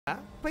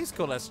Please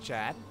call us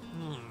Chad.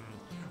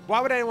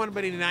 Why would anyone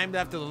be named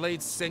after the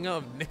lead singer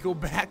of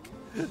Nickelback?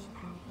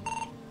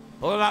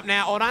 Hold up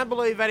now, I don't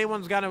believe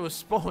anyone's going to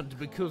respond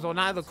because I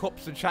know the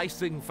cops are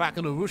chasing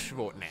fucking Arush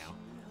right now.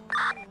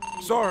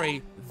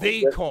 Sorry,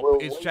 the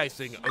cop is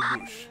chasing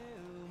Arush.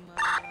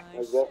 I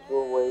guess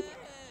we'll wait.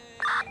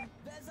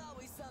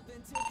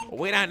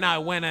 We don't know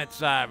when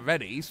it's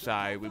ready,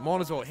 so we might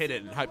as well hit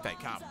it and hope they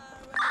come.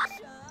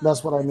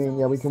 That's what I mean.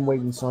 Yeah, we can wait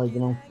inside, you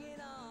know.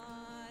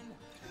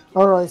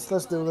 All right,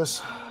 let's do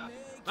this.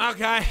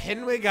 Okay,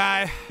 in we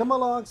go. Come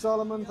along,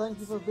 Solomon. Thank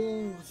you for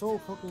being so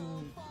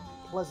fucking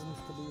pleasant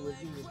to be with.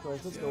 Jesus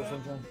Christ, let's go,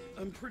 sunshine.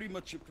 I'm pretty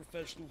much a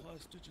professional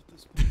hostage at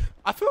this point.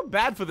 I feel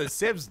bad for the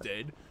Sibs,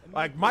 dude.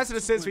 Like, most of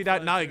the Sibs we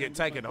don't know get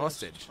taken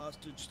hostage.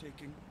 Hostage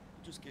taking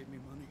just gave me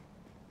money.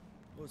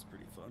 It was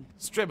pretty fun.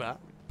 Strimmer,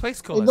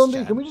 please call Hey, us Dundee,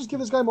 Chad. can we just give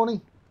this guy money?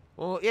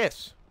 Well,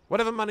 yes.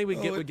 Whatever money we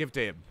get, we give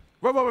to him.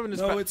 No,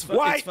 it's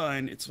fine. It's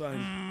fine. It's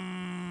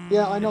fine.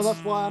 Yeah, I know.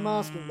 That's why I'm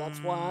asking. That's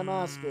why I'm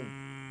asking.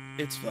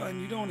 It's fine.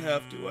 You don't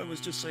have to. I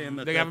was just saying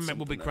that. The government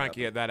will be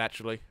cranky at that,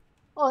 actually.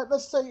 All right,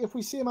 let's say if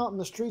we see him out in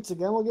the streets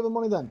again, we'll give him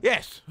money then.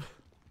 Yes.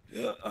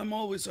 Yeah, I'm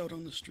always out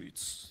on the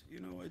streets. You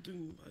know, I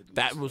do.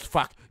 That was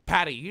fuck.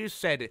 Patty, you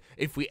said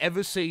if we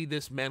ever see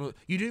this man,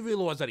 you do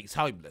realize that he's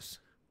homeless.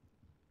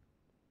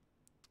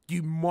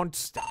 You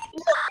monster.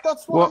 Yeah,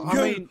 that's what I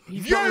mean,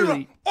 he's not You're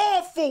really... an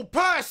awful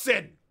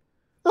person.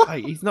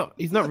 Hey, he's not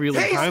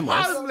really He's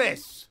homeless.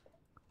 homeless.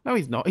 No,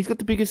 he's not. He's got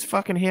the biggest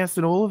fucking house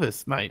in all of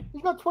us, mate.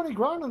 He's got 20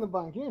 grand in the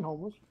bank. He ain't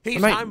homeless.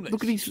 He's mate, homeless.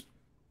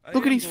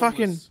 Look at his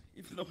fucking...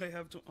 Even though I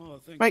have to... Oh,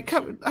 thank Mate, you.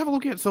 come have a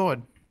look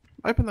outside.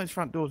 Open those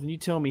front doors and you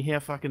tell me how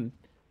fucking...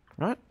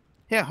 Right?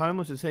 How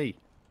homeless is he?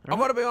 I've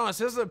got to be honest,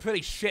 this is a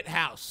pretty shit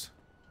house.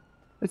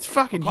 It's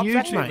fucking Cops huge,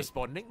 actually mate.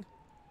 responding.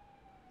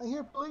 I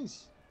hear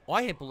police.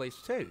 I hear police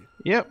too.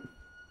 Yep.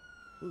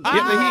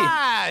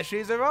 Ah,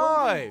 she's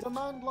arrived.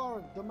 Demand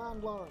Lauren.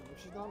 Demand Lauren.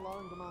 If she's not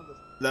Lauren, demand it.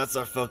 That's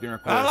our fucking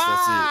request.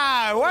 That's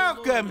Hello,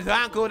 welcome to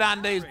Uncle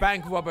Dundee's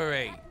bank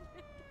robbery.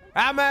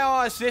 How may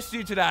I assist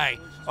you today?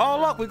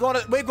 Oh look,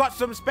 we've got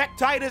some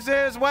spectators here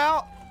as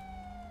well.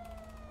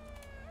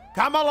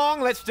 Come along,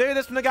 let's do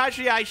this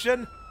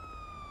negotiation.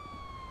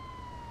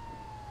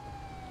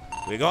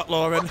 We got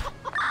Lauren.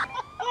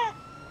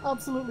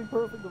 Absolutely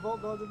perfect. The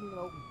vault door didn't even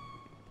open.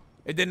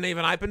 It didn't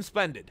even open.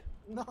 Splendid.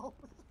 No.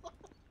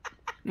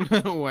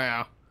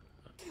 Wow.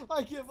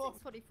 I give up.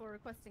 644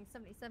 requesting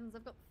 77s.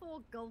 I've got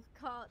 4 golf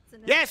carts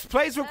and Yes,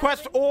 please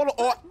request all.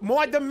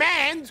 My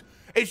demand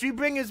is you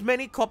bring as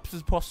many cops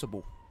as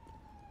possible.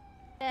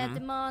 Their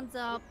demands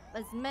are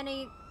as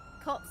many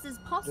cops as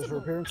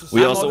possible.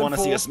 We also want to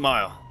see a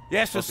smile.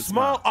 Yes, a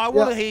smile. I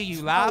want to hear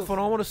you laugh, and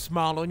I want a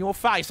smile on your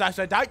face. I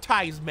said, don't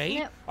tase me,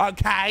 Yep.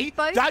 okay?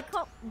 Both,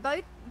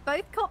 Don't.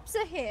 both cops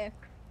are here.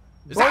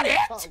 Is that it?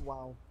 Oh,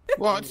 wow.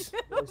 What?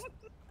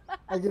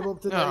 I give up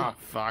today. Oh,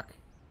 fuck.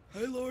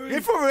 Hey, Lauren. You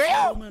for real?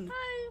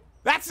 Hi.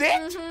 That's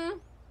it?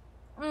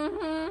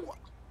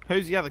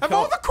 Who's the other Have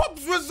all cop? the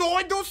cops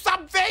resigned or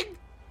something?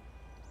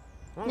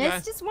 Okay.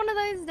 It's just one of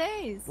those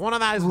days. One of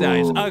those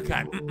days.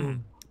 Okay.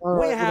 All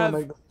right, We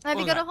have. Have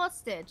you got a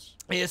hostage?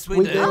 Yes, we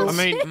We do. do. I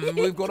mean,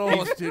 we've got a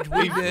hostage.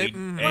 We did.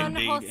 One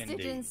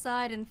hostage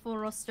inside and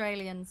 4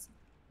 Australians.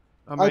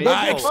 I I mean,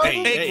 beg your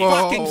Hey, pardon?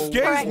 fucking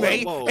excuse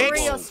me. whoa, whoa, It's-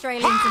 3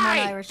 Australians and 1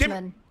 Hey,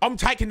 Irishman. I'm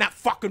taking that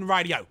fucking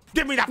radio.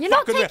 Give me that You're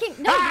not fucking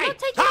taking. No, Hey, you're not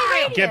taking my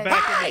hey, radio. Get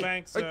back in Hey! the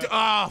bank, sir.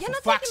 Oh, You're for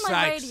not fuck's taking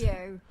my sakes.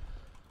 radio.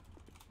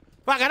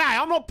 Fucking hey,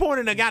 I'm not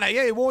pointing a gun at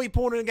you. Why are you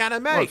pointing a gun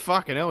at me? oh,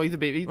 fucking hell, he's a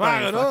bit... He's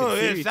playing a Fucking, fucking oh,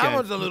 yeah, serious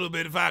someone's game. a little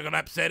bit fucking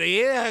upset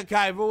here.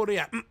 Okay,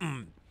 Vordia.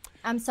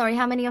 I'm sorry.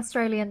 How many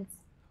Australians?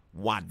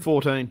 1.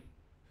 14.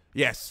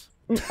 Yes.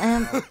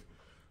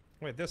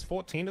 Wait, there's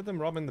 14 of them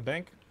robbing the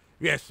bank?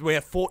 Yes, we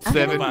have 14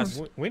 of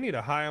us. We need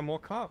to hire more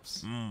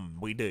cops.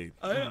 We do.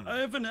 I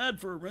have an ad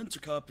for a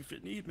rent-a-cop if you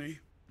need me.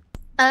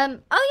 Oh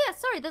yeah.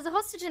 Sorry. There's a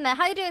hostage in there.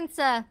 How you doing,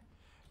 sir?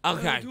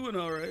 Okay. I'm doing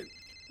all right.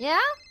 Yeah.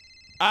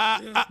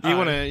 You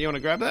wanna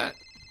grab that?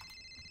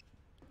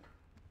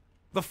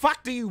 The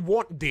fuck do you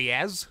want,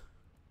 Diaz?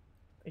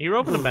 You're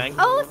robbing a bank.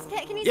 Oh,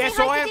 can you Yes,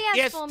 say hi I am. to Diaz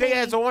Yes, for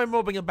Diaz, me? I'm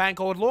robbing a bank.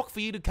 I would like for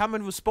you to come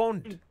and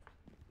respond.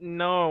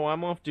 No,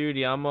 I'm off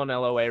duty. I'm on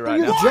LOA right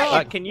your now.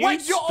 job. Can you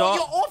Wait, stop?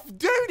 you're off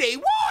duty.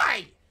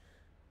 Why?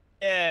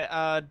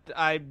 Yeah,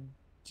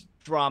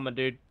 drama,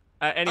 dude.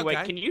 Anyway,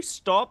 Okay. can you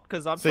stop?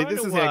 Because I'm See, trying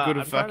this to, is how good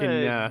a I'm trying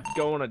to fucking,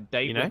 go on a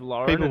date you know, with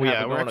Lauren people and we have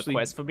are. her We're go on a actually-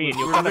 quest for me, and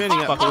we're you're kind of rounding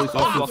up fucking police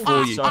officers off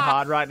for you. so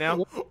hard right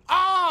now.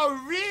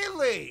 Oh,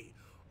 really?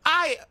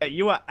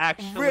 You are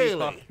actually Really?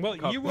 fucking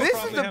Well, you will This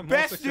probably is the have more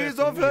best success news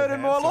than I've we heard have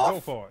in had, my so life. Go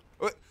for it.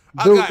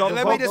 Dude, Okay, don't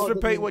let me talk just about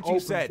repeat it what being you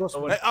open, said. trust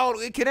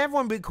me. Can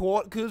everyone be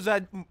quiet? Because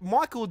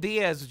Michael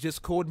Diaz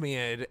just called me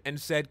in and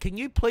said, can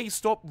you please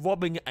stop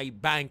robbing a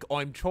bank?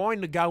 I'm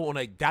trying to go on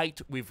a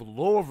date with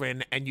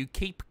Lauren and you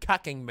keep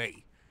cucking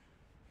me.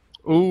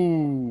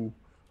 Ooh.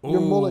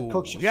 Your mullet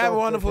cooks your You have a salt,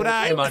 wonderful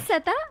okay? day. Who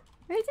said that?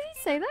 Who did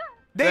he say that?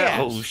 Diaz.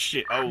 Oh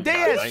shit! Oh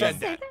Diaz God, said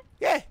that.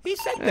 Yeah, he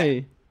said that.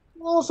 Hey,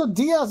 Also,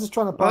 Diaz is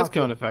trying to well, that's park.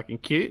 kind of fucking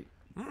cute.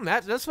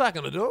 That's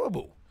fucking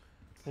adorable.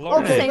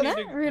 Lauren, Okay. do you Say need that?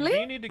 to- Really? Do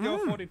you need to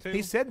go 42?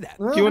 He said that.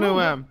 Do you want to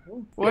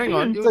well, hang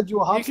on. You said you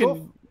were hot stuff?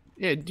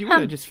 Yeah. Do you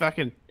want to just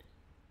fucking?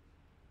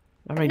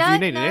 I mean, do No, you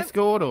need an no.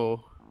 escort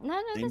or? No,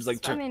 no, Seems this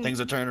like is, I mean, things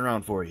are turning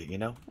around for you, you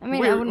know? I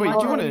mean, Wait, I wouldn't wait, do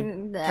you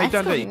mind wanna the take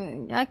Dundee?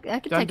 escort. I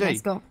could take an Dundee.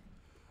 escort.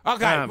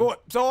 Okay, Um,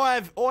 so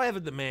I have a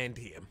demand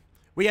here.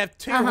 We have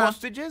 2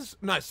 hostages.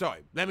 No,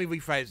 sorry. Let me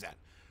rephrase that.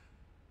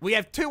 We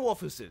have 2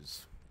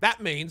 officers.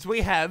 That means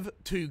we have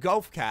 2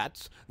 golf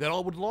carts that I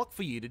would like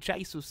for you to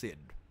chase us in.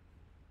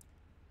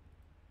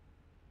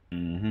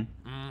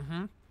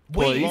 Mm-hmm. As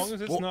long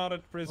as it's not a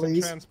prison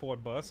Please.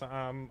 transport bus,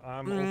 I'm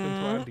open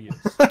to ideas.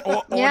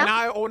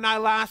 Or no,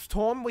 last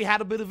time we had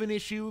a bit of an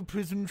issue with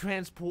prison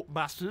transport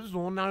buses.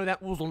 Or no,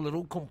 that was a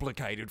little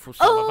complicated for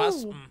some of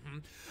us. Oh.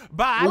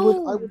 But I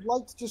would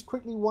like to just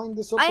quickly wind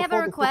this up. I have a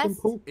before the fucking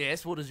request. poop.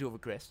 yes, what is your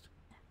request?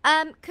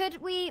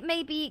 Could we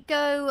maybe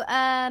go,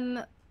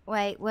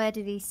 wait, where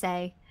did he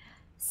say?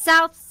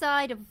 South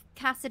side of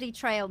Cassidy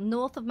Trail,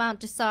 north of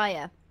Mount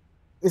Josiah.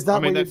 Is that I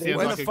mean, what that you're sounds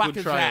Where doing? like the a fuck good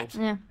is trail. that?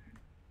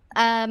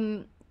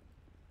 Yeah.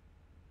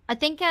 I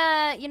think,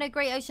 you know,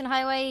 Great Ocean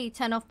Highway, you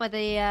turn off by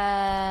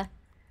the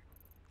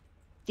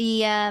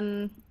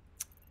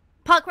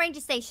Park Ranger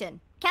Station.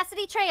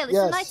 Cassidy Trail, it's a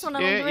Yes. nice one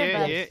along the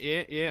Yeah,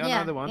 river. yeah.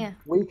 Another one. Yeah.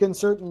 We can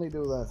certainly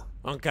do that.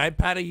 Okay,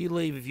 Patty, you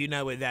leave if you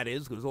know where that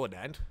is, because I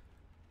don't.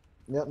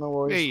 Yeah, no Yeah,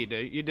 worries. you do.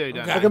 You do,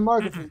 don't Okay. I you? can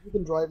mark it for you. You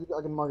can drive.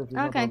 I can mark it for you.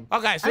 no Okay. problem.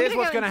 Okay, so I'm here's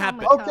what's gonna going to go and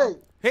happen. calm my car. Okay.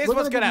 Here's we're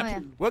what's gonna going to give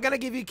happen. you- We're going to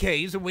give you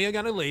keys, and we're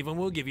going to leave, and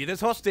we'll give you this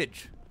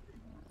hostage.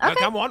 Now, Okay.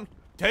 come on.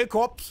 2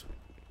 cops.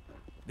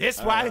 This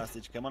All right, way.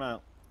 hostage, come on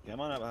out. Come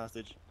on out,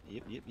 hostage.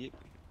 Yep.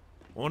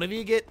 One of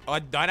you get... I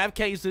don't have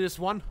keys to this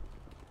one.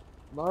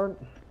 Lauren.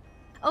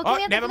 Oh, can Oh,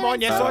 we have never the blue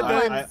mind, and yes, silver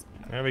I do. ones?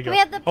 There we go. Can we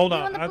have the hold blue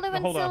on. and the blue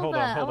and hold on. silver?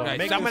 I want Okay,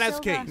 the someone blue has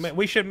and keys. silver. Man,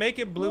 we should make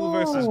it blue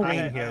versus No.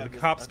 green here. The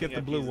cops get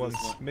the blue ones.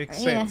 Makes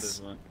Yeah. sense.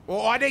 This one.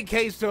 Well, I need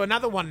keys to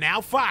another one now.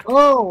 Fuck.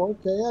 Oh,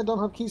 okay. I don't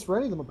have keys for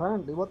any of them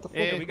apparently. What the fuck?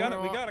 Yeah, We got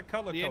a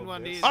color The code. end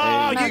one this. is- Oh,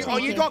 No, you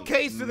thank you. got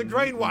keys to the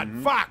green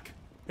one. Mhm. Fuck.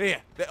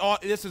 Here. Oh,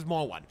 this is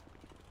my one.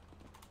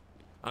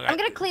 Okay. I'm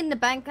gonna clean the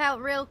bank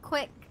out real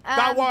quick. Don't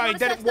worry, you wanna it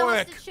didn't search the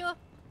work. hostage, sure?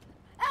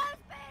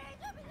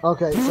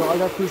 Okay, so I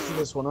got keys to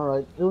this one. All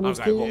right. Who needs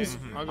Okay, well, keys?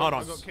 Hold on. I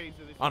got keys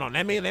to this Hold on.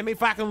 Let me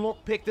fucking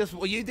look. Pick this.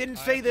 Well, you didn't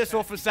see this,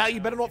 officer.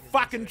 You better not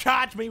fucking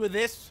charge me with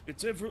this.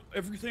 It's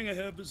everything I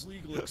have is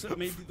legal except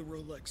maybe the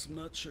Rolex. I'm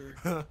not sure.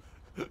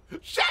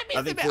 Show me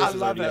I think the. I Chris has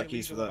love already got it.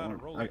 keys for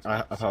that one.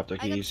 I popped our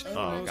I got keys. blue.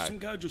 Oh, okay. Some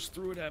guy just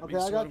threw it at me. Okay,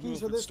 so I got don't know keys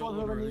if for it's this one. stolen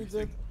Whoever or needs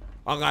anything. it.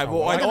 Okay,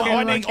 well,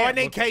 I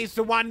need keys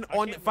to one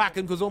on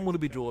fucking because I'm gonna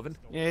be driving.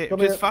 Yeah, Come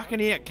just here. fucking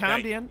here.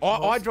 Calm down.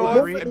 I Come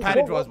drive here. and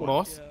Patty drives one.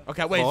 Boss.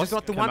 Okay, wait, is Boss, this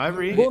not the come one?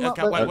 over here.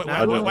 Okay, wait.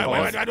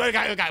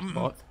 Okay.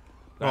 Boss.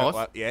 Well,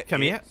 Boss. yeah,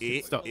 Come yeah, here.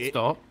 yeah, Stop. yeah.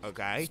 Stop.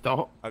 Okay.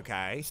 Stop.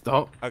 Okay.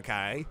 Stop.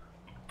 Okay.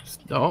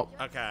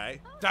 Stop. Okay.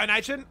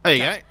 Donation? There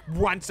you Okay.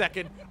 1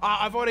 second.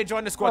 I've already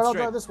joined the All squad right, I'll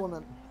stream. drive this one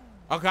then.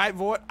 Okay,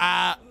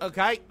 right.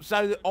 Okay,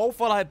 so I'll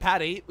follow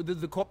Patty. Do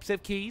the cops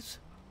have keys?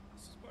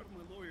 This is part of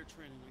my lawyer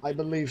training. I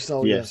believe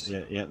so. Yes,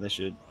 Yes. yeah, they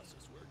should.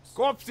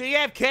 Cops, do you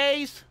have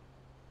keys?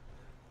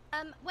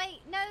 Wait,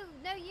 no,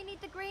 you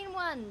need the green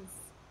ones.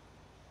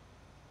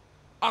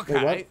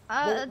 Okay.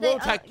 They, We'll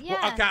take.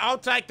 yeah. Okay, I'll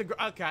take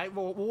the. Okay,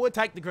 we'll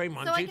take the green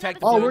ones. So I You can have take the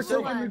the Oh, blue we're ones.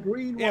 silver taking the one.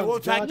 green Yeah, ones. we'll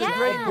take the Gotcha.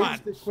 green I'll ones.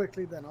 fix it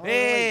quickly then. All right.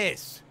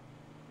 Yes.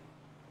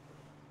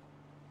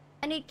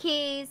 I need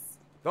keys.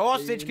 The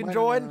hostage can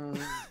join.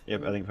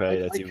 Yep, I think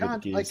Patty, that's you with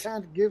the I keys.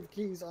 can't give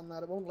keys on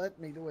that. It won't let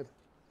me do it.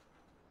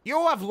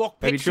 You have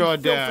lockpicks. Have you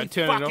tried filthy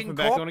turning it off fucking and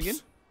back on cops. again?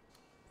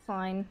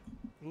 Fine.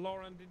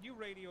 Lauren, did you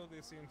radio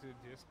this into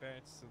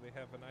dispatch so they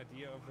have an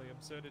idea of the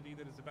absurdity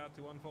that is about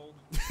to unfold?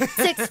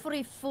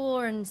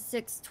 644 and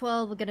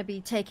 612 are going to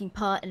be taking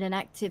part in an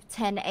active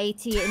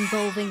 1080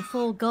 involving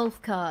 4 golf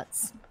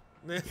carts.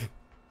 There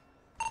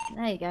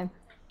you go.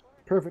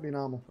 Perfectly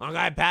normal.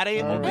 Okay,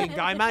 Patty, we'll be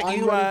going, mate. I'm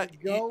You ready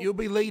to go. you'll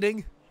be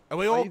leading. Are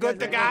we all good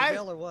to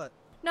go? Or what?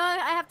 No, I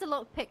have to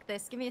lockpick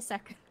this. Give me a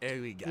second.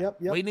 There we go. Yep,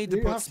 yep. We need to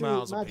You put have to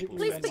smiles on magically people's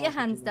Please faces. put your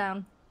hands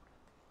down.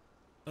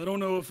 I don't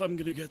know if I'm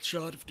gonna get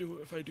shot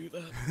if I do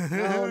that.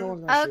 No, no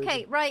one's gonna shoot Okay,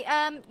 you.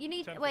 right, you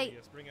need, 10 wait,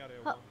 yes, bring out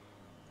Huh.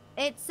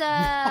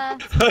 L1.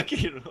 it's,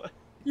 Fucking what?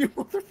 You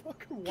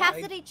motherfucker. Why?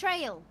 Cassidy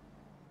Trail.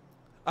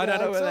 I don't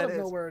Yeah, know where I that don't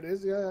know is. where it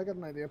is. Yeah, I got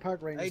an idea. Park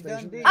Ranger Hey,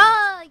 Station. Dundee.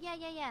 Oh, yeah.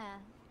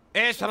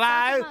 Yes, South of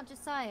hello. Mount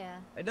Josiah.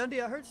 Hey,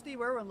 Dundee, I heard Steve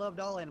Irwin loved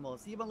all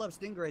animals. He even loves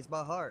stingrays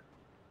by heart.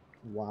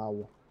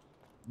 Wow.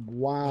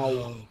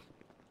 Wow.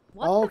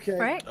 What Okay. the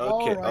frick?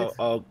 Okay, Alright.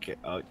 okay,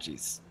 oh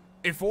jeez.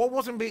 If I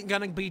wasn't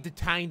going to be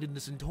detained and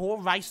this entire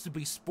race to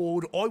be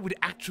spoiled, I would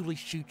actually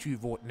shoot you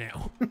right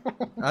now.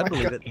 I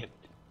believe it.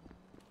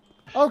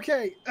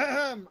 Okay.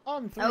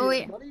 On 3, Oh,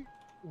 wait. everybody.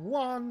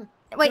 1.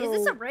 Wait, is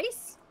this a 2,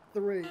 race?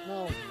 3.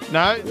 No.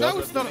 No, no,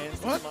 it's not.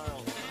 What?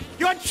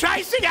 You're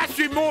chasing us,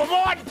 you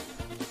moron!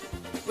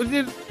 What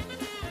did?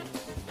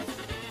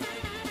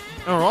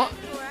 All right.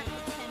 Four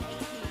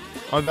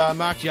active 1080. I've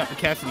marked you up to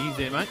Cassidy's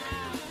there, mate.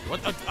 What?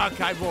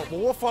 Okay, right. Well,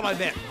 we'll follow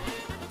them.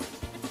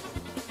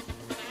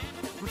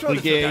 I'm sure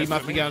this will Yeah, go you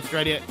must be swimming. going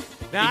straight out.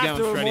 Now, You're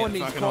after going straight warn out the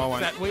these fucking cops highway.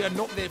 that we are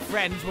not their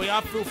friends, we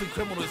are filthy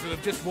criminals who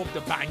have just robbed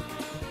a bank.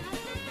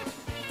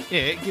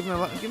 Yeah, give him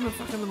a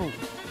fucking little.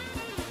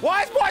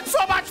 Why is mine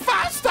so much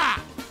faster?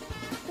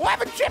 Why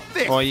haven't chipped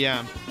this? Oh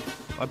yeah,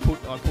 I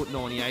put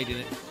 98 in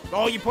it.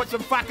 Oh, you put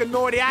some fucking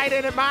 98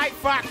 in it, mate.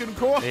 Fucking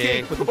corky.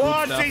 Yeah, put the good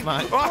oh, stuff, geez.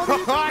 mate.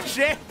 Oh,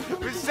 shit.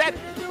 We said,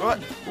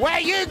 where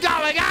you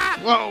going, huh?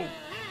 Whoa!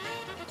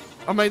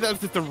 I mean, that was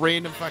just a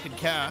random fucking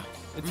car.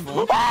 It's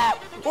fine.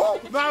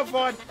 Oh, no,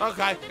 fine.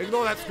 Okay,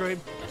 ignore that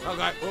scream.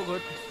 Okay, all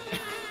good.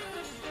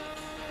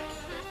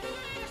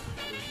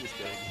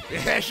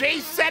 Yeah,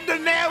 she's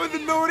sending now with the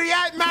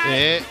 98, mate.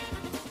 Yeah.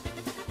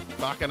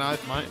 Fucking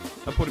oath, mate.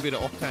 I put a bit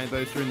of octane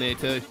booster in there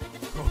too.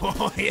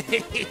 Oh, yeah.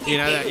 You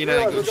know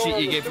that good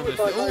shit you get from the.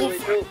 Oh,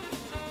 fuck.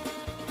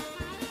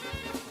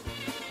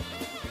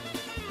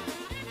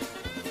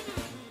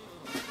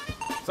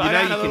 Slow You know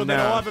down you a little can, bit.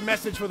 I have a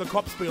message for the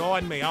cops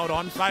behind me. Hold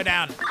on, slow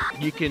down.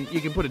 You can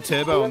put a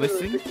turbo on this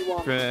thing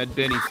for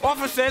Dundees.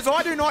 Officers,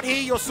 I do not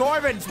hear your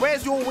sirens.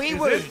 Where's your wee Is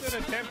woos? this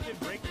an attempted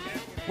break-in?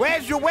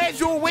 Where's your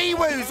wee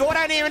woos? I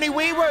don't hear any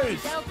wee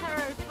woos. Del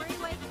Perro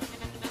Freeway.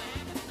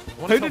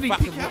 Who did he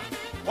pick up?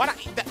 Why don't,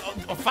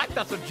 oh, fuck,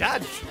 that's a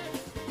judge.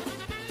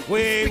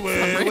 Wee woo,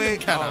 random wee.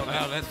 cat Oh, up,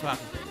 well, that's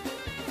fucking.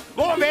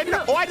 Lawman,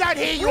 I don't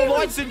hear your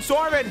lights and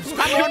sirens. Come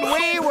on,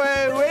 wee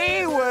woo,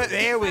 wee woo.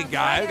 There we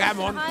go. Come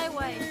on.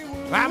 Highway.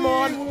 Come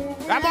on.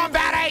 Come on,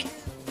 Batty.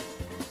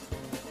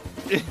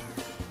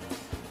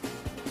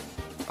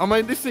 I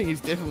mean, this thing is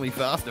definitely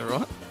faster,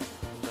 right?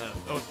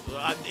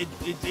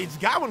 It's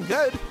going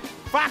good.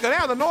 Fucking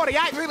hell, the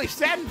 98 really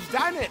sends,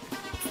 don't it?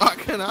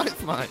 Fucking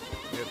oath, mate.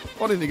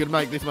 I didn't think it'd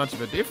make this much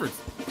of a difference.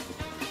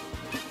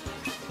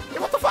 Yeah,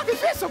 what the fuck is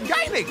this? I'm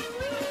gaining.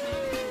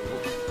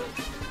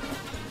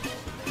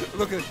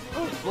 Look at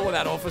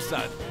that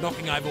officer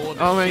knocking over all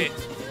this shit.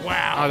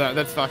 Wow. Oh,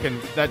 that's highly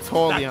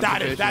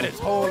unprofessional. that is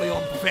wholly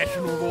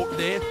unprofessional walk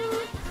there.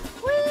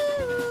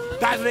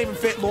 Doesn't even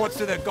fit lights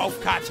to the golf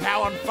carts.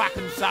 How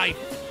unfucking safe.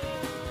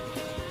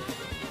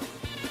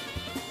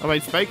 I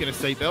mean, speaking of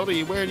seatbelt, are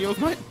you wearing yours,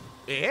 mate?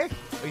 Yeah?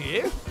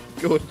 Yeah?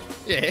 Good.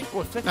 Yeah.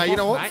 Well, take No, it you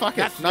know off, what? mate. Fuck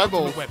That's it. the No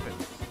ultimate balls. weapon.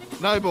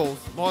 No balls.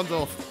 Mine's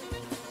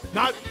off.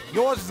 No,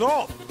 yours is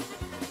off.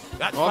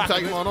 That's I'm fucking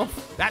taking mine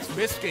off. That's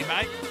risky,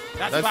 mate.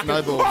 That's That's fucking...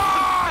 no balls.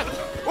 Ah!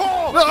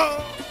 Oh!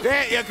 No!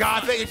 There you go.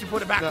 I think you should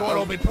put it back No. on.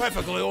 I'll be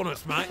perfectly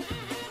honest, mate.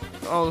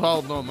 I was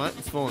holding on, mate.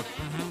 It's fine.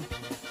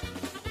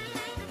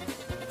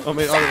 I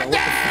mean, I don't know what the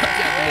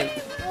fuck's happening.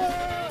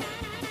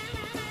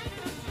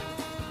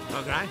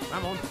 Okay,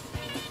 come on.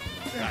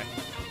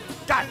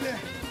 Go.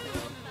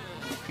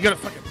 You gotta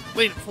fucking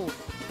lean it forward.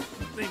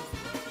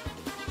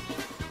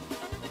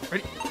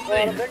 Ready?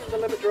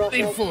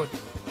 Lean forward.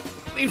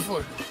 Lean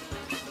forward.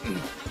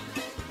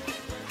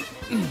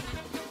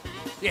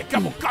 Yeah,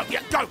 come on, go,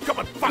 yeah, go, come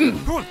on, fuck,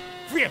 good,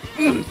 yeah,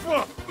 yeah,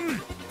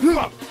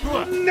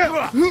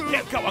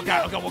 go, okay,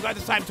 we'll go at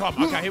the same time.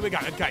 Okay, here we go.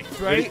 Okay,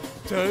 3,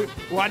 2,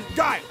 1,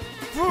 go.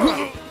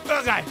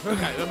 Okay,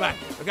 we're back.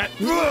 Okay.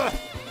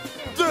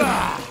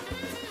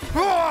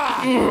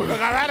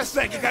 Okay, out of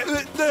sync. Okay.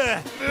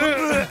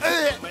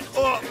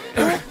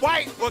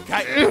 Wait,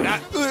 okay.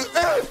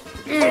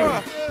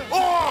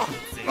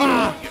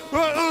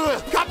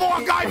 Come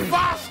on, go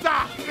faster.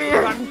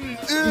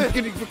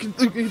 Getting fucking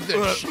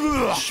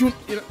shoot,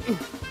 you know.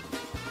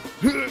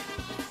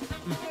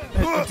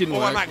 It didn't I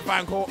work. make a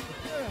phone call.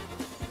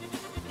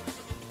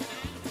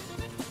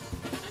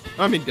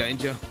 I'm in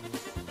danger.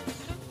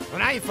 Well,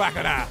 now you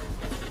fucking are.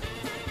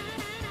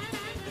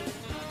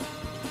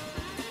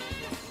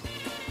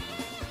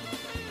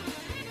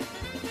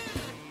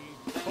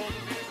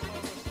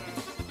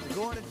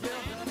 Going to jail,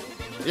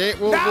 Dundees. Yeah,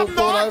 we'll No,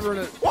 pull it over in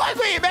it. Why is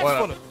there your best What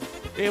full of?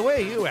 Yeah, where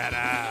are you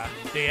at,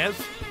 Diaz?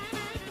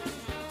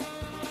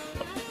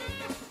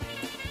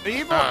 Are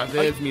you more,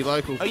 There's me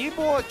local. are you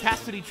more at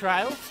Cassidy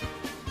Trails?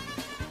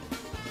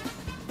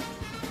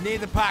 Near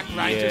the Park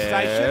Ranger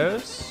Station?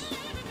 Yes.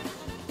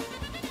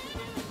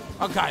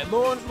 Okay,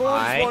 Lawrence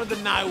Aye. wanted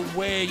to know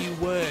where you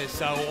were,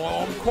 so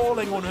I'm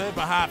calling on her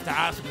behalf to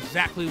ask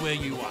exactly where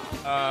you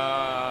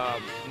are.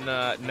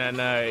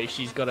 No.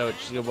 She's got to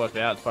work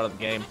it out. It's part of the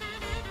game.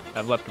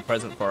 I've left a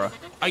present for her.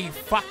 Are you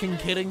fucking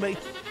kidding me?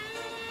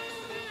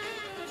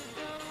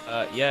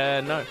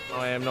 Yeah, no,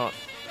 I am not.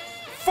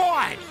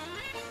 Fine!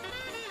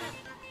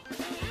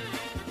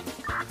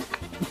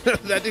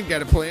 That didn't go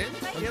to plan.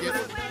 I'm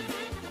guessing.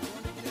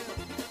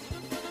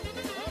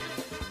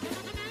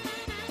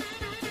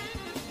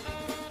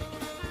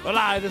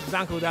 Hello, this is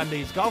Uncle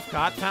Dundee's golf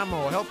cart. How may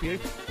I help you?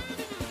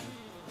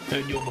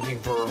 And you're looking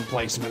for a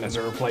replacement. Has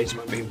a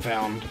replacement been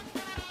found?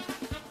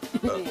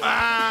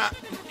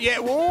 Yeah,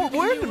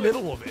 we're in the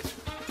middle of it.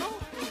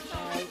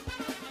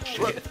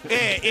 Shit.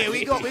 Yeah,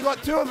 we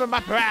got two of them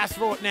up our ass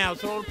right now,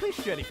 so I'd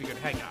appreciate if you could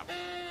hang up.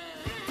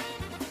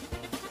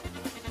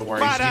 No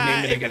worries. But, you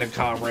need me to get a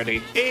car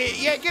ready.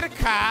 Yeah, get a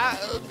car.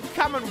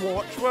 Come and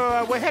watch.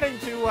 We're heading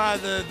to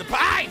the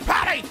Hey,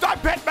 Paddy!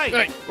 Don't pet me!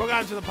 Hey. We're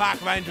going to the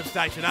Park Ranger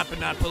Station up in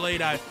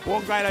Toledo. We're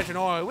on Great Ocean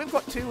Highway. We've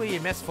got 2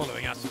 EMS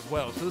following us as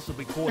well, so this will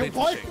be quite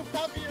interesting.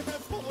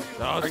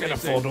 I'm gonna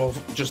fall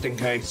off just in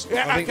case.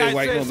 Yeah, I think okay, they're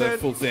waiting on the Susan.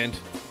 full send.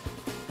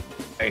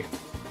 Hey,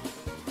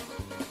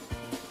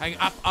 Hang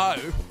up, oh.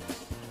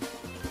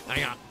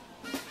 Hang on.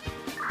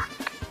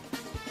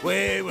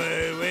 Wee,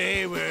 woo,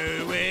 wee,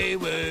 woo, wee,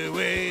 woo,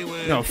 wee,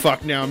 woo. No,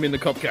 fuck, now I'm in the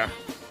cop car.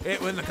 Yeah,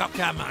 we're in the cop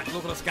car, mate.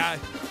 Look at us go.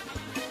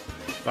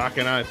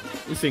 Fucking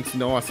oath. This thing's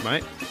nice,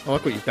 mate. I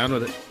like what you've done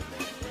with it.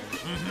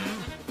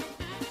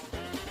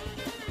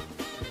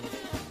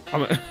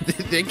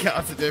 Their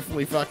cars are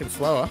definitely fucking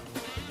slower.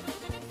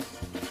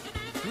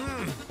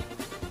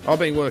 I've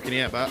been working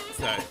out, but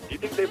so. Do you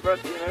think they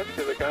brought the EMS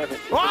because the guy that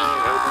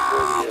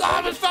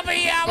Oh, stop it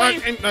here, Fuck,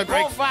 Ellie. ain't no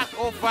brakes.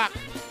 Oh, fuck.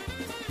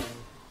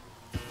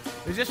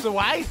 Is this the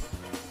way?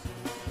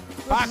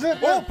 This is it,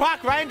 yeah.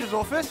 Park Ranger's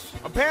office.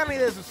 Apparently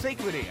there's a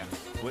secret here.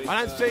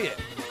 I don't see it.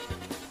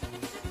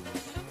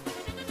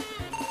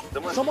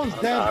 Someone's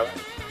dead.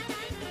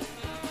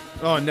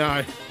 Oh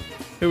no.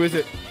 Who is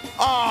it?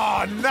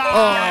 Oh, no!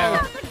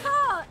 Oh, The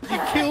car!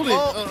 you killed it.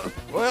 Oh.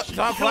 Well,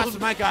 time for us to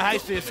make a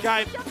hasty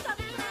escape.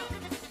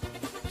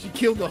 She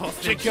killed the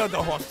hostage. She killed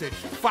the hostage.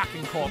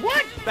 Fucking cops.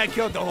 What? They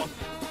killed the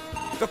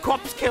hostage. The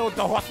cops killed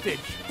the hostage.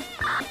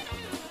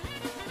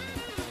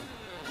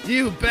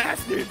 You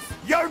bastards.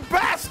 You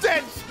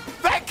bastards!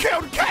 They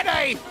killed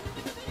Kenny!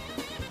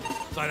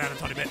 Slow down a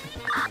tiny bit.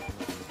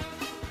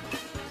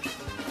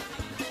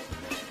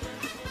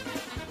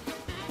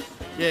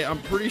 Yeah,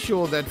 I'm pretty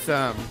sure that's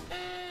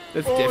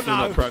definitely no.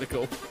 not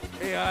protocol.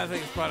 Yeah, I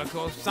think it's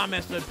protocol. Some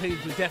SOPs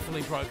were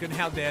definitely broken.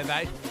 How dare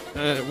they?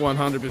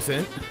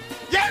 100%.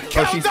 You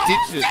killed she the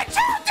stitched it. hostage!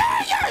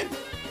 How dare you!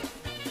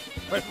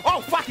 Wait,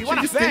 oh, fuck, he She went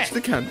up just there. ditched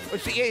the cunt.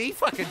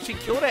 Well, she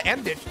killed her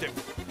and ditched him.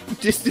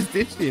 Just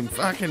ditched him.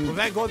 Fucking. Well,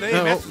 thank God the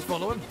Oh, EMS is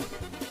following.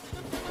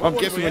 I'm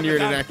What guessing we when you're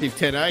at ever an done?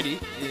 active 1080.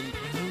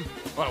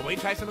 What, are we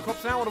chasing the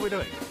cops now? What are we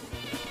doing?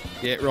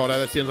 Yeah, righto.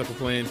 That sounds like a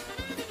plan.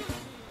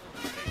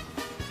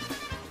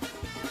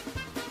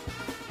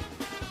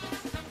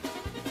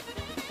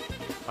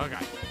 Okay, I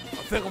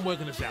think I'm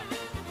working this out.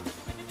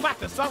 Fuck,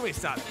 the song we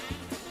started.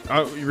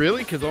 Oh,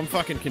 really? Because I'm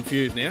fucking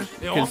confused now.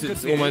 Yeah, I'm Because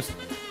it's confused. almost.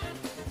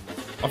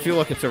 I feel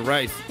like it's a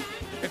race.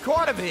 It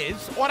kind of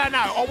is. I don't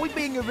know. Are we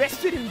being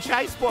arrested and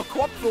chased by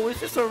cops, or is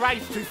this a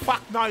race to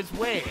fuck knows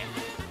where?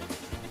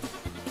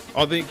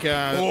 I think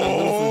a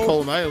little from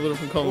column A, a little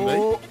from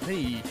column B.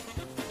 Hey. Hey,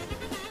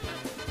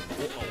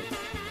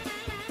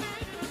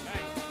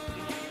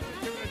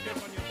 did you do a dip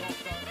on your golf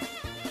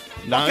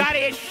cart? No. I got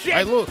here, shit!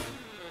 Hey, look.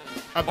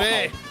 A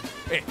bear.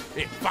 Here,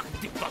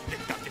 fucking dip,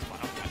 this one,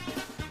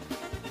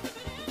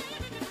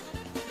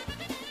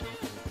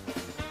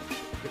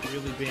 okay.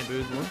 Really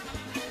bamboozling.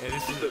 Yeah,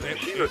 this is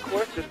She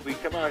requested we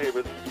come out here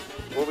with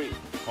what we.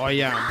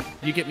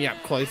 You get me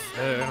up close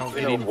and I'll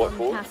get in. What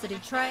for? Cassidy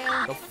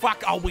Trail. The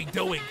fuck are we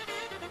doing?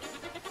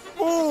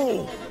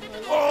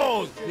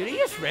 Oh, did he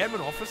just ram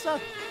an officer?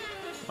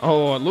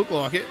 Oh, it looked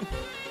like it.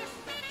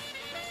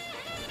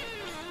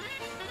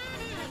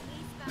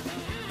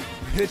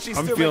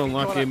 I'm feeling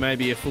like there may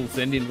be a full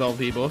send involved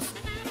here, boss.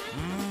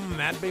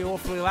 That'd be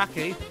awfully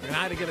lucky,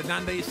 to get a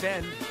Dundees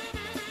send.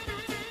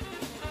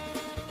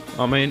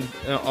 I mean,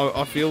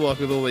 I feel like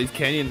with all these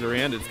canyons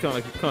around, it's kind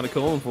of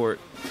calling for it.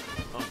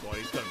 Oh boy,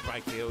 he's got to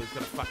break here. He's got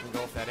to fucking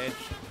go off that edge.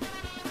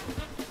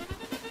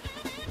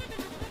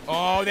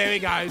 Oh, there he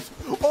goes.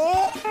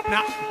 Oh,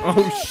 no.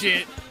 Oh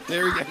shit!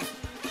 There he goes.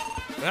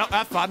 Well,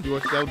 that's fun. You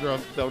watch,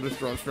 they'll just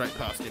drive straight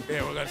past him.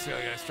 Yeah, we're going to see.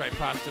 We're going straight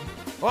past him.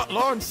 Oh,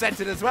 Lauren sent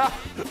it as well.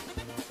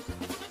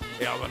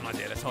 Yeah, I've got an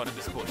idea. Let's hide in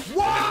this bush.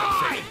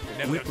 Why?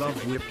 Whip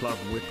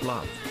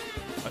love.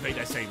 I think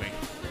they see me.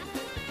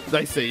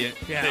 They see it.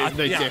 Yeah,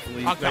 they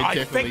definitely. Okay, they I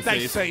definitely think they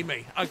see see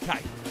me. Okay.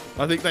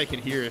 I think they can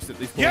hear us at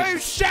this point. You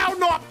shall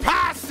not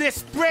pass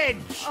this bridge!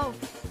 Oh,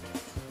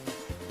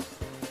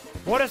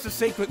 What is the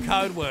secret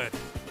code word?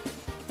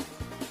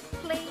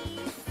 please.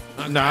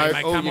 Okay, No,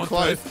 mate, oh, come you're on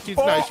close. through.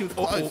 She was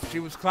close. She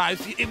was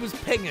close. It was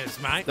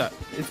pingers, mate. No,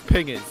 it's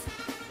pingers.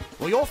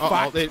 Well, you're Oh,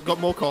 fucked. they've got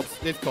more cops.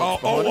 There's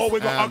cops. behind us. we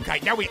got. Okay,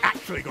 now we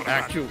actually got to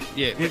Actual. run.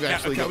 Yeah, we've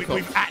actually got cops.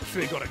 We've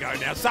actually got to go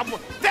now.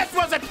 Someone. This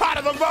wasn't part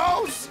of the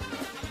rules.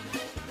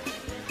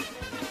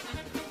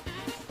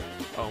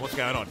 Oh, what's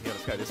going on? Yeah,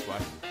 let's go this way.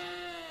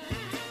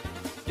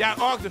 Yeah.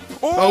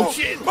 Oh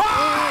shit!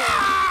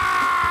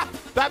 Ah!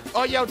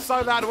 I yelled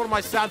so loud, one of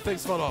my sound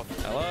things fell off.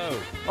 Hello.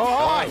 Oh,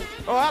 hi.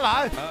 Oh,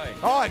 hello. Hi.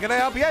 Hi, can I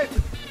help you?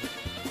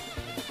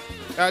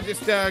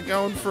 Just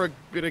going for a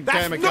bit of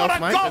That's game of not golf,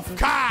 a mate. golf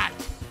cart.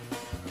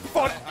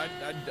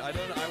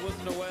 I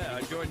wasn't aware.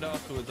 I joined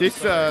afterwards.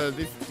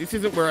 This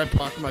isn't where I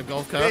park my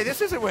golf cart. Yeah,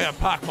 this isn't where I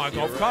park my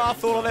golf car. I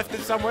thought I left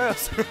it somewhere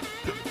else.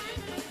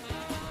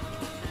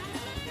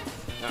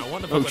 No, I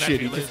wonder if I Oh could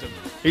shit! actually lose him.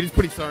 He just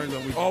put his sirens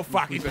on. Oh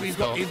fuck! He's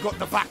got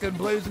the fucking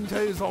blues and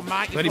twos on,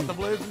 mate. He's Let got him- the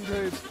blues and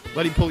twos.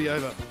 Let him pull you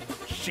over.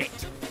 Shit.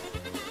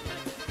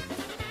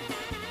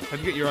 Have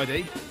you got your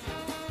ID?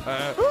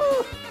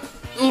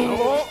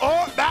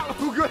 Oh, that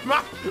was good,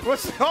 man.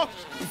 What's up?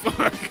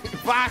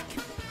 Fuck.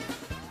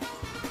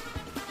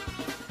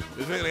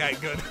 This really ain't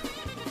good.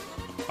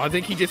 I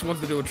think he just wants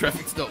to do a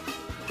traffic stop.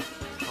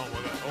 Oh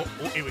my god.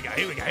 Oh, here we go.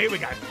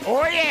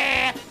 Oh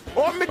yeah!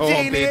 Oh, my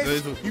genius!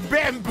 Bamboozled. You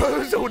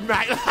bamboozled,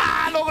 mate. Look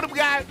at him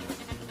go.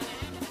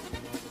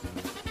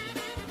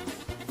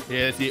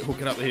 Yeah, that's it.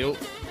 Hook it up the hill.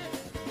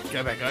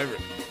 Go back over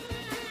it.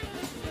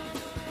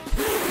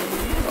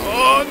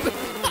 Oh, no.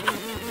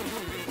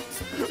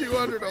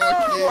 200 IQ.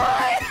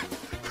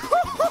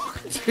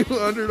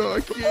 200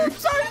 IQ. I'm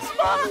so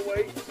smart.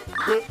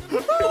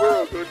 We're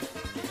all good.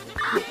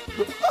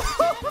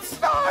 Oh,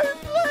 stop,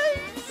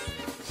 please.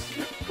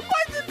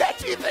 Why did that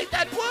you think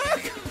that'd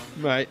work?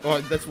 Mate,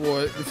 this is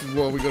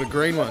why we got a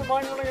green one.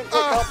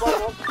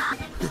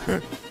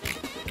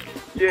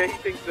 Yeah, he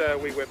thinks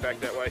we went back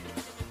that way.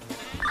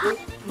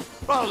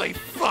 Holy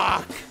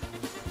fuck.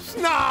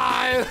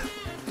 Snow.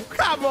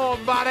 Come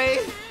on, buddy.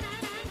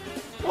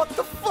 What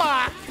the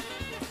fuck?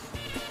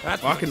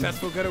 That's a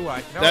successful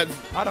getaway. No,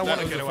 I don't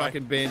want to get away.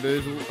 Fucking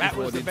bamboozle. That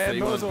was the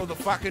bamboozle of the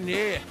fucking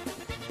year.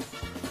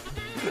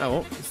 Oh,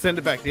 well, send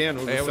it back down.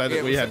 We'll just say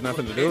that we had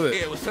nothing to do with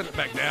it. Yeah, we'll send it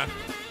back down.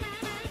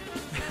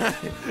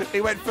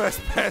 He went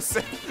first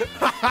person.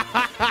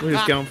 We're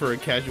just going for a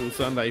casual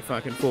Sunday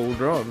fucking four-wheel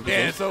drive.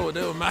 Yeah, that's all we're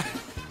doing, mate.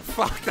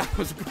 Fuck, that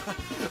was good.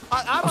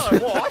 I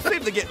don't know why. I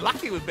seem to get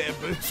lucky with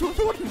bamboozles.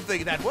 I wouldn't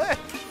think that'd work.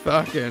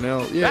 Fucking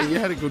hell. Yeah, you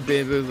had a good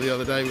bamboozle the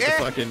other day with the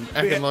fucking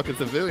acting like a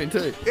civilian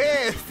too.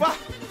 Yeah, fuck.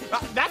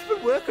 That's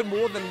been working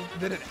more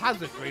than it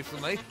hasn't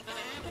recently.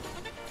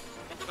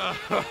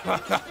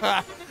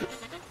 I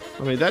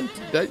mean,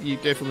 that you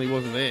definitely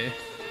wasn't there.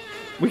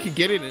 We could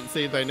get in it and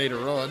see if they need a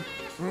ride.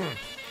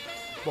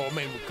 Well, I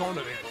mean, we're kind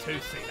of in a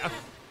two-seater.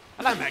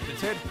 Hello,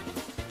 Magnitude.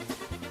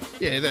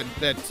 Yeah, that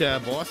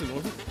bison,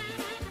 wasn't it?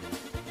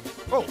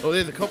 Oh,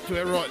 there's a cop to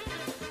our right.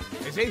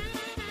 Is he?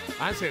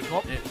 I don't see a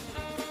cop. Yeah.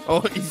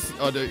 Oh, he's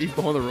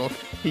behind the rock.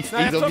 He's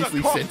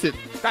obviously sent it.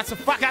 That's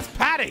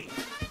Paddy.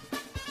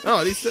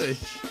 Oh, it is too.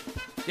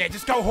 Yeah,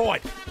 just go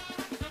hide.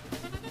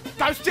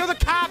 Go steal the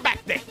car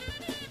back there.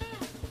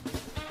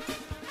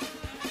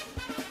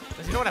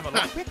 Does he not have a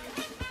lockpick?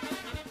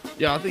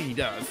 Yeah, I think he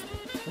does.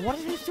 Why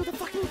did he steal the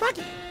fucking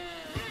buggy?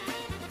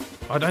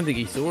 I don't think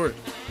he saw it.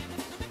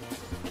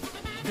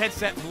 Dead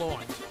set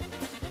blind.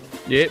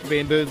 Yeah,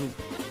 bamboozled.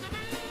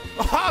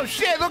 Oh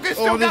shit, look, it's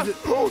still down.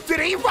 Oh, did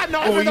he run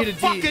over the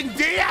fucking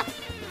deer?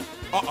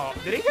 Uh-oh,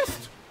 did he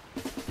just?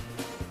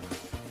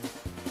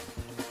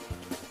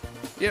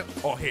 Yep.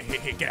 Oh, here,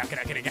 get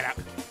out.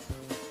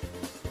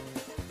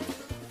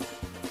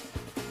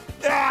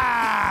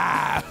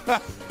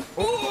 Ah!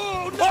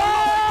 Oh,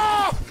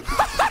 no!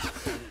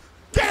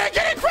 Get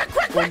in, quick,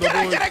 get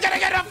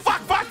in,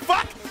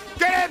 fuck!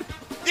 Get in!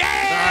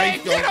 Yeah,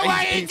 get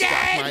away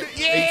again!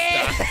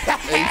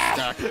 He's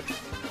stuck.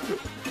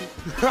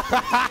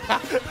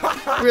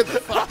 Where the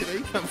fuck did he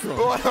come from?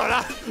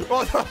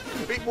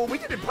 Well, we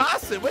didn't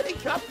pass him. Where did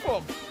he come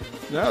from?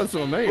 No, that's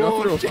what I mean. I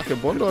thought it was fucking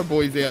Bondi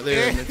boys out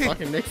there, and the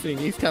fucking next thing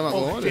he's come up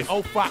behind us.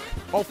 Oh fuck!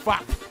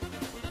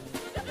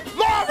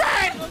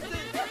 Lauren!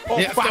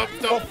 Yeah, fuck!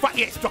 stop. Oh fuck!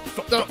 Yeah, stop!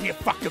 You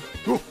fucking!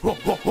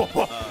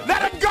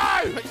 Let him go!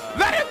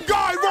 Let him go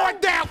right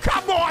now!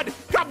 Come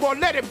on!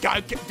 Let him go!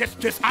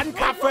 Just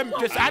uncuff him!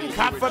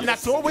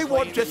 That's all we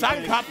want. Just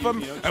uncuff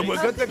him, and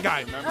we're good to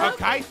go.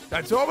 Okay?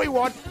 That's all we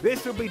want.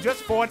 This will be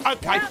just fine.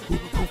 Okay?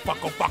 Oh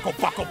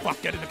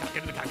fuck! Get in the car!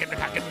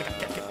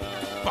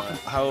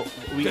 How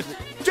we?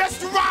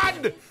 Just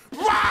run!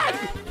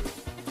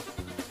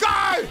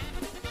 Go!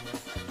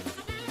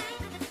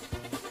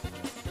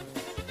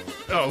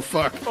 Oh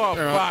fuck! Oh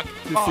right.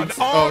 fuck!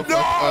 Oh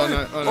no!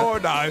 Oh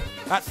no!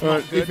 That's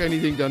not good. If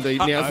anything, Dundee,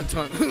 now's the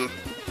time.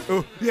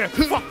 Oh yeah!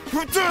 Fuck!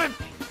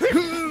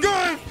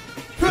 Go!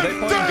 Are they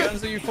pointing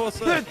guns at you for,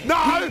 sir?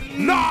 No!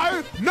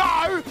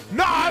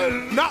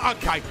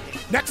 Okay.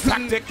 Next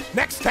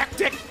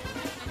tactic.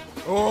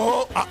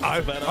 Oh! No,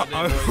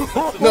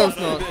 it's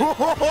not.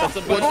 That's a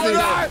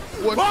bad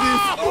What's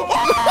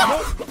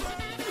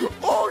this?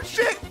 Oh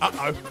shit!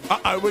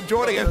 We're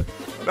joining him.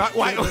 No,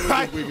 wait, oh no,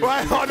 we're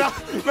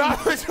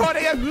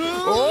joining him.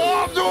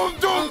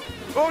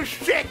 Oh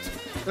shit!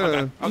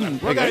 Okay,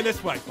 we're going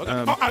this way. Wait,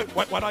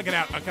 why don't I get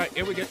out? Okay,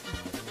 here we go.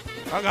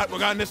 Okay, we're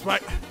going this way.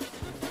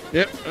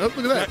 Yep, look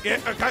at that. Yeah,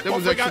 okay, That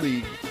was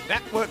actually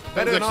that worked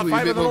better than I a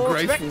bit more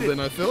graceful expected. than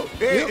I felt.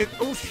 Yeah, Yep.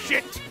 oh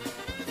shit!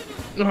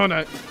 Oh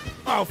no.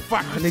 Oh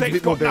fuck! I need a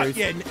bit more berries.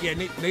 Yeah,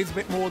 needs a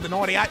bit more than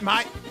 98,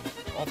 mate.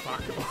 Oh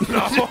fuck!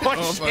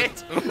 Oh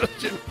shit!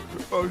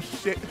 Oh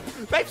shit!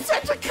 They've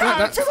sent a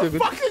car to the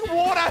fucking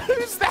water.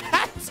 Who's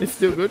that? It's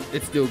still good.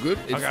 It's still good.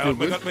 We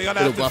gotta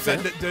have to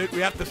send it, dude. We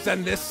have to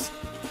send this.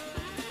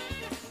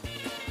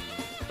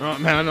 All right,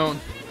 man, on.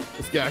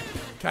 Let's go.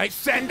 Okay,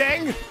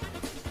 sending.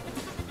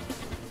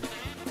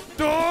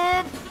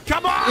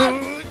 Come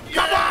on!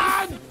 Come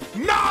on!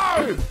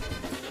 No!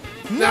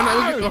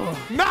 No!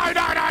 No!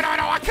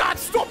 I can't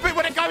stop it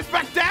when it goes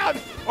back down.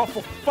 Oh,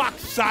 for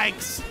fuck's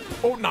sakes!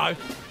 Oh no!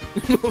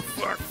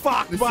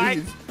 Fuck, This mate.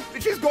 is-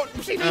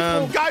 She needs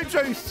more go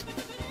juice.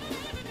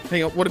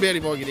 Hang on, what about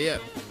if I get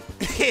out?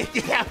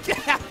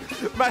 Get out.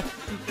 Mate,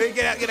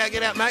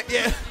 get out, mate.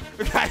 Yeah.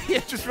 Okay,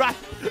 yeah, just run.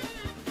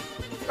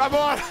 Come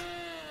on.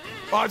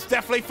 Oh, it's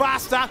definitely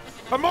faster.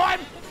 Come on.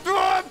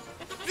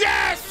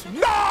 Yes!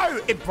 No!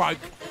 It broke.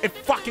 It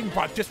fucking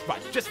broke. Just run.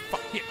 Just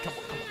fuck. Yeah, come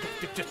on.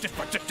 Just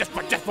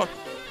run.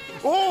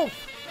 Oh!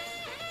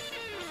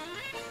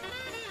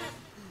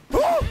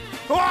 Oh!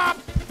 Ah!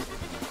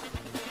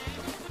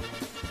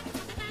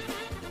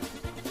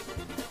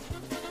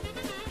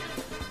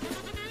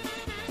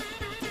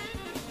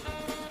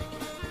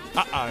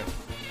 Uh-oh.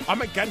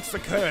 I'm against the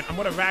current. I'm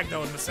gonna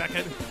ragdoll in a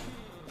second.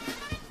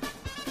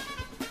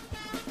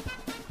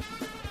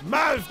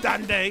 Move,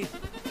 Dundee!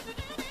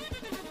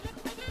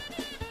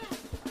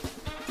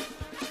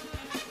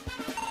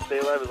 Stay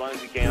alive as long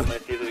as you can. I'm gonna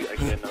see if I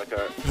can get another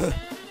car.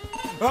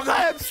 Okay,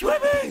 I'm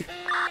swimming!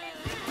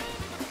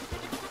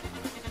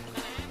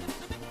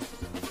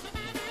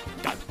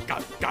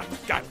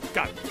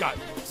 Go.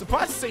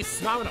 Surprised to see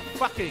snow in a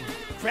fucking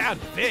Crown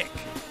Vic.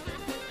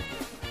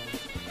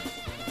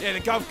 Yeah, the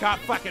golf cart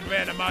fucking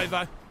ran him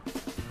over.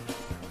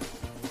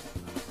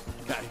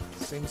 Okay,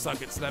 seems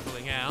like it's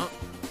leveling out.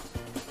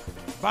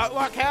 Boat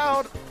lock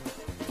held.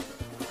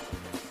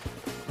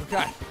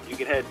 Okay. You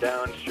can head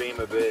downstream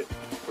a bit.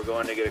 We're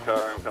going to get a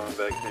car. I'm coming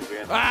back as soon as we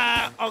can.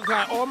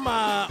 Okay,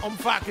 I'm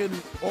fucking...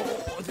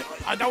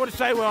 I don't want to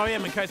say where I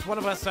am in case one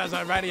of us has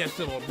our radio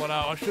still on, but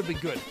I should be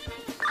good.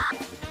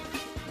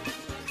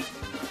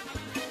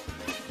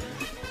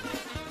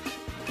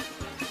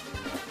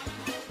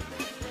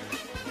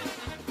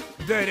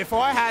 Dude, if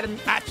I hadn't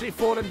actually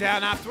fallen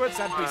down afterwards,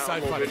 that'd be so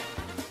funny.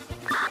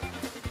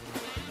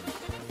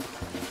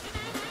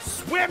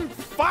 Swim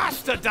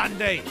faster,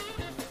 Dundee!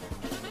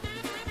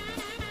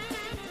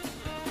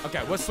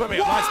 Okay, we're swimming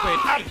at high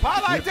speed.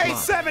 Apollo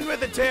D7 with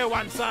the tier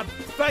 1 sub.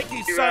 Thank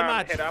you so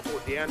much. Head up or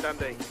down,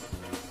 Dundee?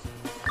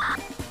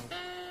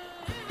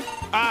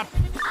 Up.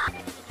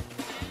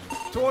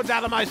 Towards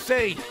Alamo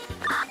Sea.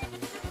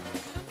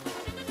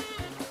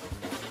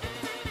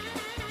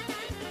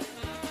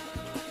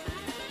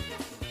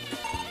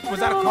 Was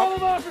that a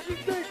cop?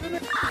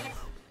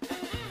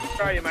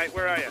 Where are you, mate?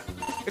 Where are you?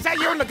 Is that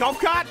you in the golf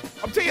cart?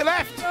 I'm to your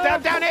left.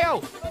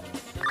 Downhill.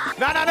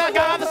 No.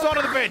 Go on the side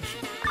of the bridge.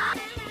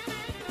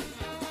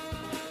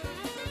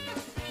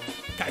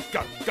 Okay,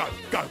 go.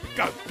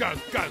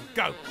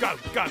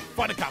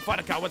 Find a car.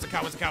 Where's the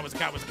car?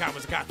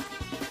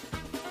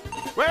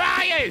 Where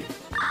are you?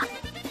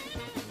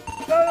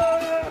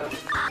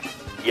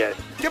 Yes.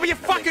 Give me your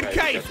fucking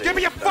keys! Give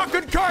me your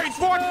fucking keys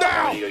right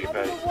now! I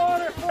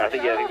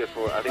think there's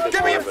four.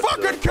 Give me your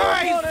fucking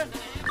keys!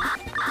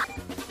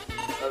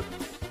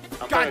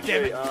 I'm God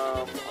damn it.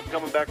 I'm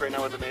coming back right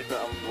now with the Mesa.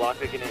 I'm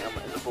lockpicking it. I'm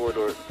in the forward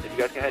door. If you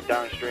guys can head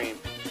downstream,